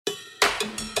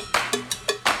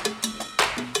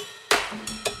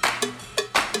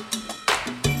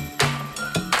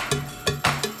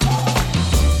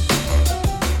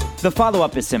The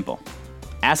follow-up is simple.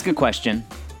 Ask a question,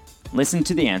 listen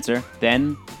to the answer,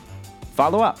 then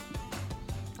follow up.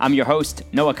 I'm your host,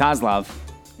 Noah Kozlov.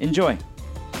 Enjoy.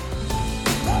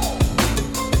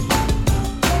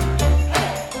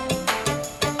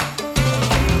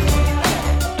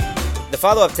 The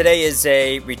follow-up today is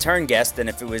a return guest, and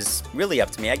if it was really up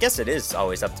to me, I guess it is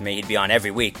always up to me, he'd be on every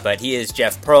week, but he is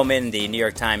Jeff Pearlman, the New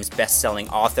York Times best-selling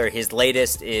author. His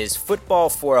latest is Football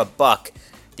for a Buck,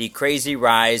 the crazy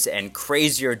rise and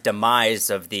crazier demise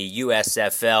of the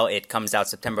USFL. It comes out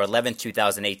September 11th,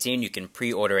 2018. You can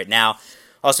pre-order it now.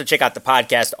 Also, check out the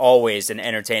podcast, always an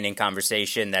entertaining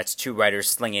conversation. That's two writers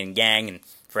slinging gang, and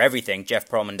for everything,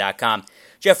 jeffpearlman.com.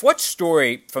 Jeff, what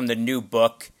story from the new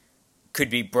book could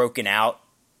be broken out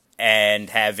and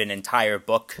have an entire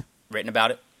book written about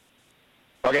it?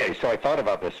 Okay, so I thought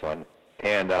about this one,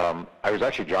 and I was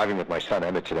actually driving with my son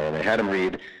Emmett today, and I had him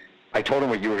read. I told him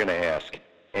what you were going to ask,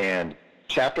 and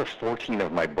chapter 14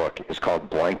 of my book is called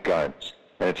Blank Guns,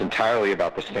 and it's entirely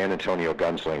about the San Antonio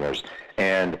gunslingers.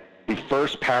 And the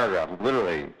first paragraph,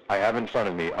 literally, I have in front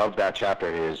of me, of that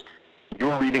chapter is,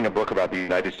 you're reading a book about the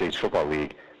United States Football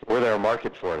League. Were there a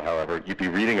market for it, however, you'd be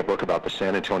reading a book about the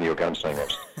San Antonio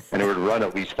gunslingers, and it would run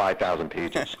at least 5,000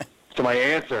 pages. So my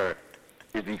answer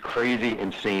is the crazy,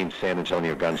 insane San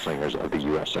Antonio gunslingers of the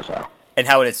USFL. And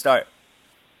how would it start?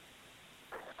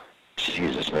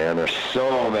 Jesus, man, there's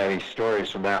so many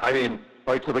stories from that. I mean,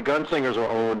 like, so the gunslingers were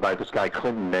owned by this guy,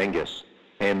 Clinton Mangus,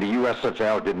 and the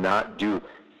USFL did not do,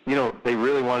 they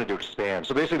really wanted to expand.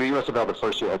 So basically, the USFL the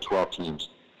first year had 12 teams,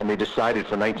 and they decided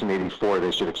for 1984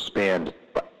 they should expand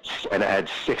and add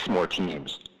 6 more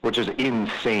teams, which is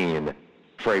insane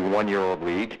for a one-year-old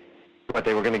league. But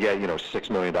they were going to get, $6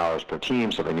 million per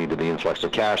team, so they needed the influx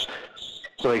of cash.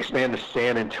 So they expand to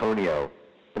San Antonio,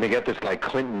 and they get this guy,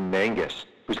 Clinton Mangus,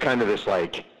 who's kind of this,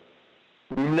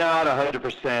 not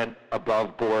 100%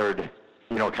 above board,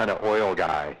 kind of oil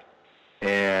guy.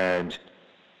 And,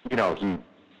 he was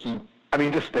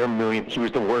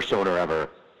the worst owner ever.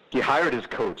 He hired his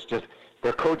coach.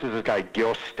 Their coach is this guy,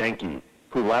 Gil Stenke,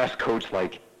 who last coached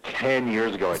 10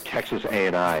 years ago at Texas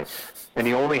A&I. And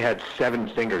he only had 7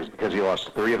 fingers because he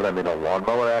lost 3 of them in a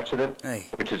lawnmower accident,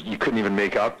 which is you couldn't even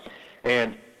make up.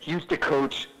 And he used to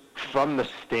coach from the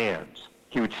stands.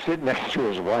 He would sit next to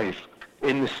his wife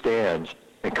in the stands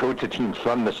and coach a team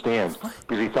from the stands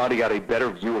because he thought he got a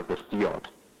better view of the field.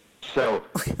 So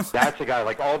that's a guy,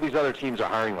 all these other teams are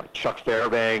hiring Chuck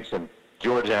Fairbanks and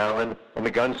George Allen, and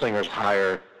the gunslingers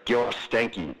hire Gil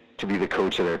Stenke to be the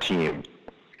coach of their team.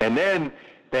 And then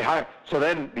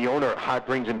then the owner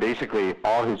brings in basically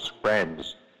all his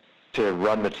friends to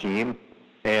run the team,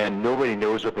 and nobody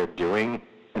knows what they're doing,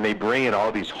 and they bring in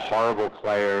all these horrible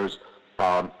players.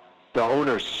 The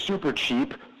owner's super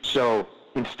cheap, so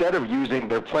instead of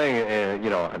they're playing in,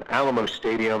 an Alamo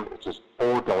Stadium. It's this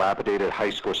old, dilapidated high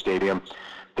school stadium.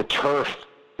 The turf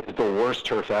is the worst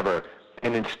turf ever,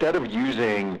 and instead of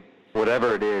using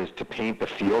whatever it is to paint the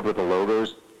field with the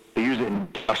logos, they use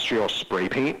industrial spray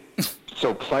paint.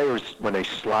 So players, when they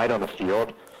slide on the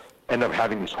field, end up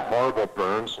having these horrible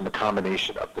burns from the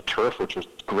combination of the turf, which was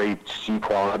grade C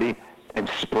quality, and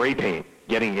spray paint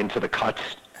getting into the cuts.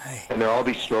 And there are all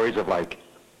these stories of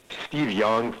Steve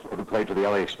Young, who played for the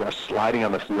LA Express, sliding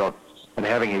on the field and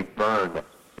having a burn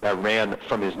that ran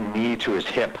from his knee to his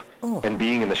hip, and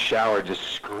being in the shower just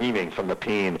screaming from the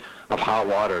pain of hot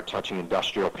water touching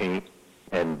industrial paint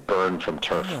and burn from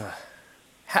turf.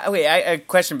 A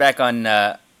question back on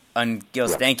Gil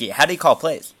Stenke. How do you call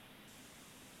plays?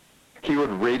 He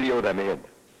would radio them in.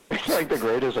 It's the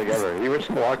greatest thing ever. He would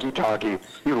walkie-talkie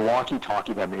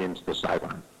them into the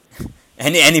sideline.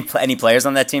 Any players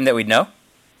on that team that we'd know?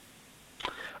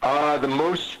 The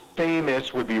most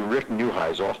famous would be Rick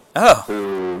Neuheisel,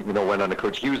 who went on to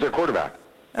coach. He was their quarterback.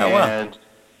 And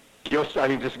just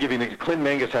to give you, Clinton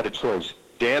Mangus had a choice: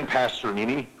 Dan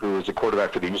Pastorini, who was a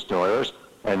quarterback for the Houston Oilers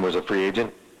and was a free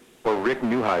agent, or Rick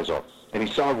Neuheisel. And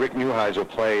he saw Rick Neuheisel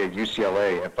play at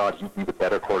UCLA and thought he'd be the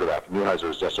better quarterback. Neuheisel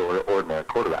was just an ordinary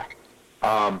quarterback.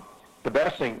 The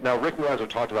best thing, now Rick Neuheisel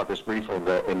talked about this briefly,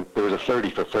 and there was a 30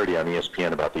 for 30 on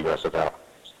ESPN about the USFL.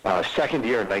 Second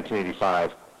year in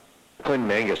 1985, Clinton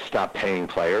Mangus stopped paying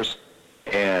players,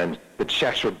 and the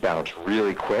checks would bounce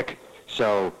really quick.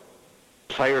 So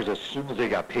players, as soon as they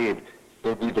got paid,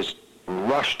 there'd be this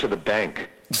rush to the bank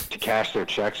to cash their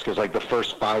checks, because the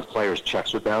first 5 players'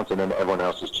 checks would bounce, and then everyone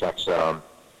else's checks,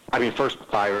 first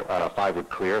 5 would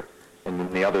clear, and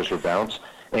then the others would bounce.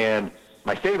 And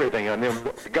my favorite thing, and then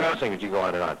the guys thing is you go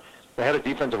on and on. They had a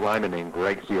defensive lineman named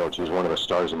Greg Fields, who was one of the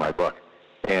stars in my book.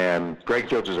 And Greg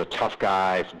Fields was a tough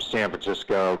guy from San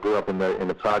Francisco, grew up in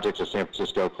the projects of San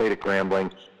Francisco, played at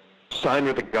Grambling, signed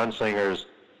with the Gunslingers.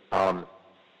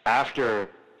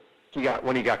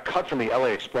 When he got cut from the LA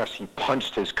Express, he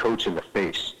punched his coach in the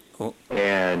face. Cool.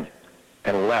 and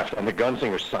left. And the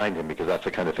Gunslingers signed him because that's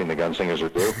the kind of thing the Gunslingers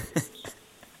would do.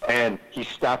 And he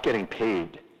stopped getting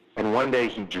paid. And one day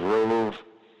he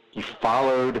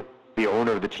followed the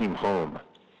owner of the team home.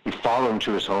 He followed him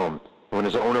to his home. When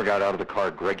his owner got out of the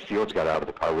car, Greg Fields got out of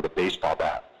the car with a baseball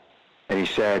bat. And he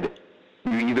said,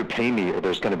 "You either pay me or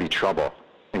there's going to be trouble."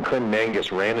 And Clint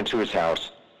Mangus ran into his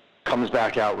house, comes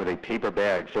back out with a paper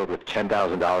bag filled with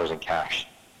 $10,000 in cash.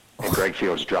 And Greg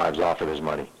Fields drives off with his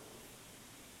money.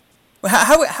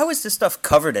 Well, how was this stuff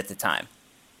covered at the time?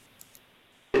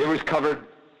 It was covered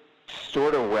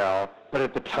sort of well, but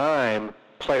at the time,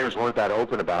 players weren't that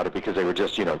open about it because they were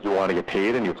just, you want to get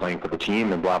paid and you're playing for the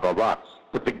team and blah, blah, blah.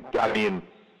 But in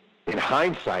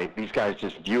hindsight, these guys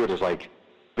just view it as like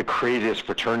the craziest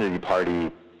fraternity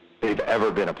party they've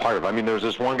ever been a part of. I mean, there was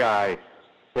this one guy,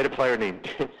 they had a player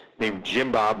named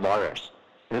Jim Bob Morris.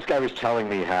 And this guy was telling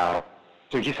me how,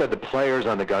 so he said the players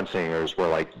on the Gunslingers were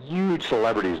like huge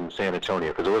celebrities in San Antonio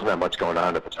because there wasn't that much going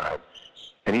on at the time.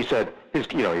 And he said, he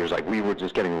was like, we were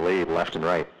just getting laid left and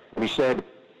right. And he said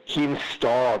he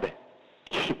installed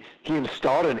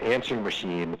an answering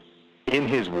machine in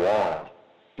his wall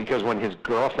because when his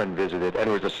girlfriend visited, and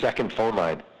it was a second phone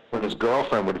line, when his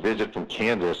girlfriend would visit from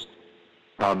Kansas,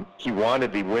 he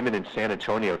wanted the women in San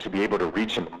Antonio to be able to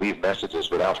reach him and leave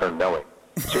messages without her knowing.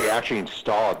 So he actually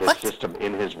installed this system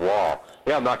in his wall.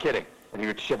 Yeah, I'm not kidding. And he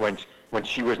would, when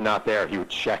she was not there, he would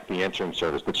check the answering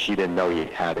service, but she didn't know he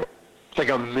had it. It's like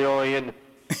 $1 million.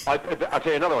 I'll tell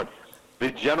you another one.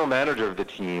 The general manager of the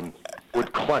team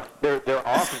would collect. Their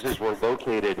offices were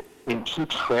located in 2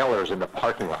 trailers in the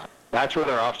parking lot. That's where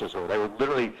their offices were. They were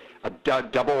literally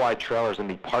double-wide trailers in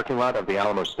the parking lot of the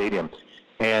Alamo Stadium.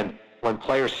 And when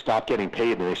players stopped getting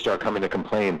paid and they started coming to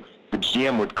complain, the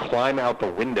GM would climb out the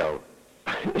window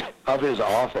of his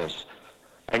office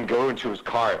and go into his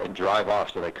car and drive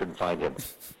off so they couldn't find him.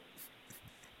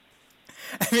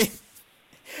 I mean,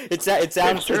 it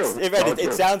sounds true.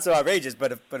 It sounds so outrageous,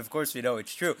 but of course we know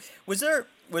it's true. Was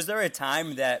there a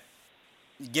time that,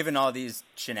 given all these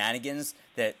shenanigans,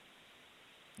 that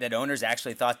owners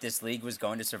actually thought this league was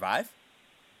going to survive?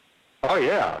 Oh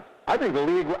yeah, I think the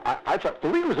league. I thought the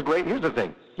league was a great. Here's the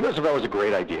thing: USFL was a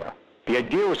great idea. The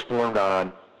idea was formed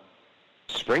on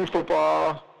spring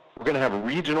football. We're going to have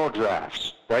regional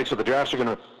drafts, right? So the drafts are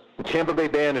going to. The Tampa Bay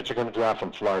Bandits are going to draft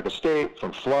from Florida State,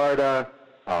 from Florida,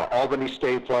 Albany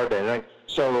State, Florida.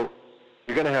 So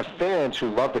you're going to have fans who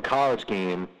love the college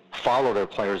game follow their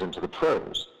players into the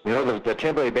pros. The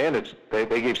Tampa Bay Bandits, they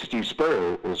gave Steve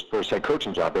Spurrier his first head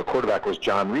coaching job. Their quarterback was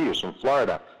John Reeves from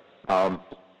Florida.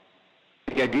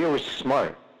 The idea was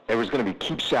smart. It was going to be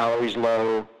keep salaries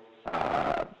low,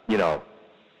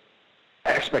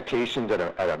 expectations at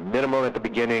a minimum at the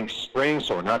beginning, spring,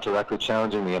 so we're not directly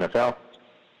challenging the NFL.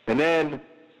 And then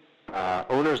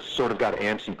owners sort of got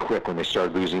antsy quick when they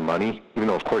started losing money, even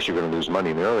though, of course, you're going to lose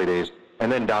money in the early days.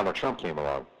 And then Donald Trump came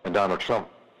along, and Donald Trump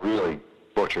really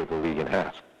butchered the league in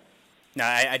half. Now,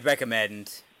 I'd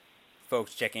recommend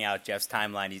folks checking out Jeff's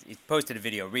timeline. He's posted a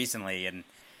video recently and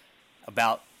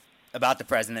about the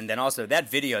president, and then also that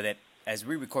video that, as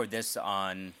we record this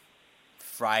on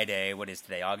Friday, what is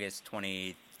today, August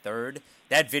 23rd,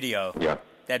 that video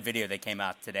that came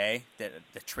out today,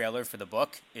 the trailer for the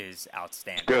book is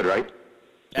outstanding. Good, right?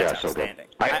 That's outstanding.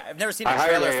 So good. I've never seen a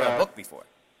trailer for a book before.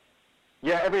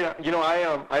 Yeah,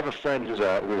 I have a friend who's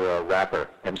a rapper,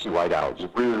 MC Whiteout. He's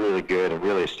really, really good and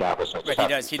really established. But he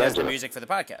does the music for the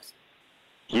podcast.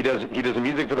 He does the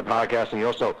music for the podcast, and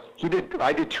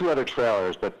I did 2 other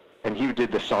trailers, and he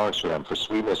did the songs for them, for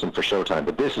Sweetness and for Showtime.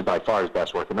 But this is by far his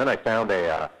best work. And then I found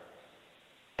this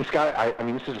guy.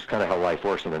 This is just kind of how life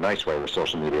works in a nice way with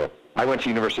social media. I went to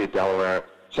University of Delaware.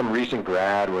 Some recent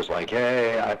grad was like,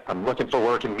 "Hey, I'm looking for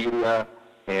work in media,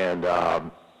 and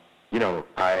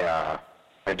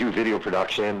I do video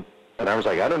production." And I was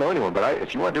like, "I don't know anyone, but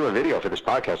if you want to do a video for this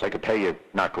podcast, I could pay you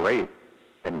not great."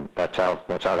 And that's how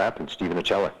it happened. Stephen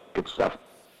Achella, good stuff.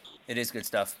 It is good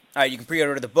stuff. All right, you can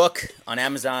pre-order the book on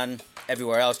Amazon,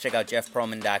 everywhere else. Check out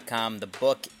jeffpearlman.com. The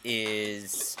book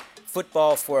is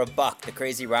Football for $1, the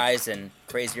crazy rise and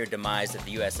crazier demise of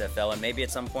the USFL, and maybe at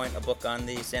some point a book on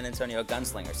the San Antonio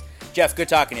Gunslingers. Jeff, good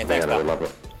talking to you. Thanks, I love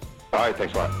it. All right,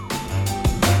 thanks a lot.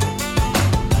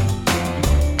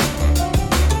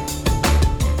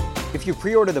 If you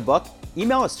pre-order the book,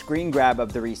 email a screen grab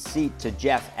of the receipt to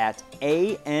Jeff at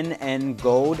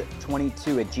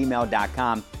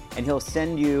anngold22@gmail.com, and he'll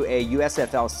send you a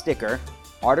USFL sticker,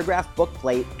 autographed book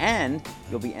plate, and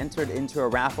you'll be entered into a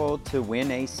raffle to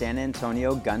win a San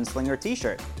Antonio Gunslinger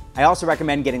t-shirt. I also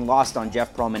recommend getting lost on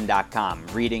jeffpearlman.com,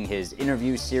 reading his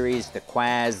interview series, The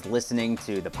Quaz, listening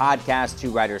to the podcast, Two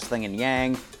Writers Sling and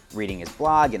Yang, reading his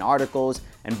blog and articles,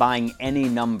 and buying any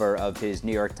number of his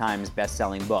New York Times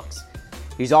best-selling books.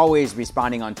 He's always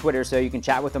responding on Twitter, so you can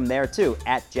chat with him there too,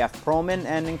 at Jeff Pearlman,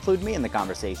 and include me in the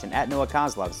conversation, at Noah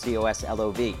Koslov,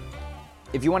 Koslov.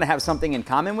 If you want to have something in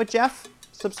common with Jeff,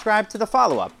 subscribe to The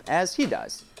Follow-Up, as he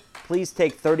does. Please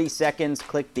take 30 seconds,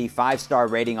 click the 5-star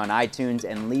rating on iTunes,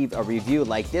 and leave a review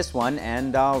like this one,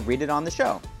 and I'll read it on the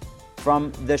show.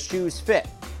 From The Shoes Fit.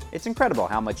 It's incredible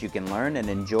how much you can learn and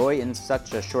enjoy in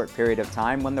such a short period of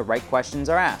time when the right questions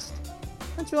are asked.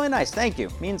 That's really nice, thank you,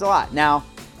 means a lot. Now,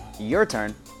 your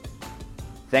turn.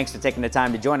 Thanks for taking the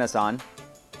time to join us on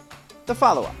The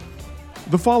Follow-Up.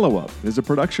 The Follow-Up is a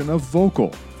production of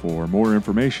Vocal. For more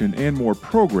information and more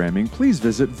programming, please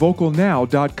visit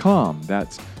vocalnow.com.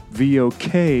 That's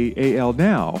VOKAL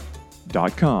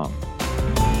now.com.